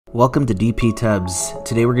Welcome to DP Tubs.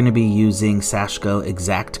 Today we're going to be using SASHCO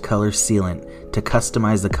Exact Color Sealant to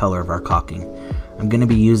customize the color of our caulking. I'm going to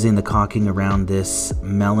be using the caulking around this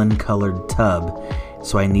melon colored tub,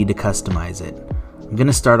 so I need to customize it. I'm going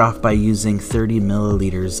to start off by using 30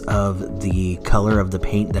 milliliters of the color of the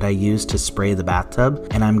paint that I used to spray the bathtub,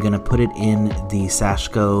 and I'm going to put it in the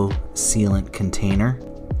SASHCO sealant container.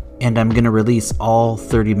 And I'm going to release all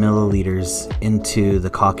 30 milliliters into the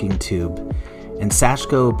caulking tube. And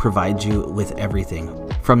SASHCO provides you with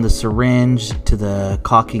everything, from the syringe to the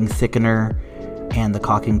caulking thickener and the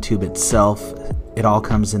caulking tube itself. It all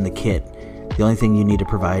comes in the kit. The only thing you need to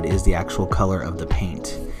provide is the actual color of the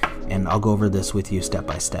paint. And I'll go over this with you step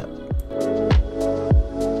by step.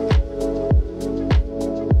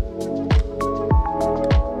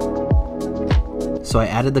 So I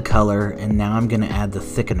added the color, and now I'm going to add the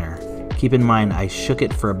thickener. Keep in mind, I shook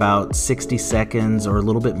it for about 60 seconds or a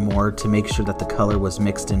little bit more to make sure that the color was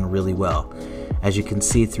mixed in really well. As you can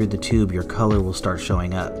see through the tube, your color will start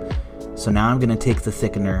showing up. So now I'm going to take the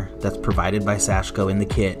thickener that's provided by SASHCO in the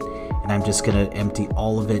kit, and I'm just going to empty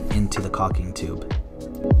all of it into the caulking tube.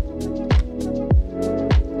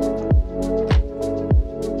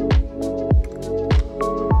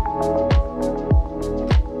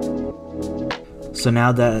 So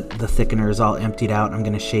now that the thickener is all emptied out, I'm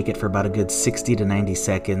going to shake it for about a good 60 to 90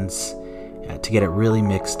 seconds to get it really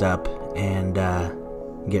mixed up and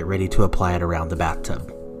get ready to apply it around the bathtub.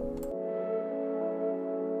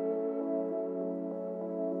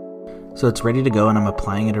 So it's ready to go, and I'm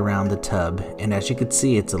applying it around the tub, and as you can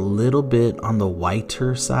see, it's a little bit on the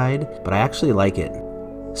whiter side, but I actually like it.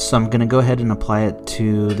 So I'm going to go ahead and apply it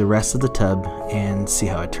to the rest of the tub and see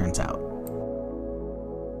how it turns out.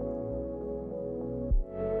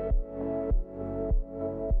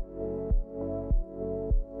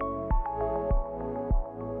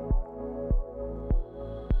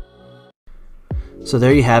 So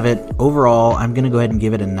there you have it. Overall, I'm going to go ahead and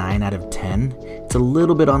give it a 9 out of 10. It's a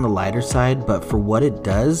little bit on the lighter side, but for what it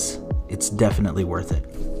does, it's definitely worth it.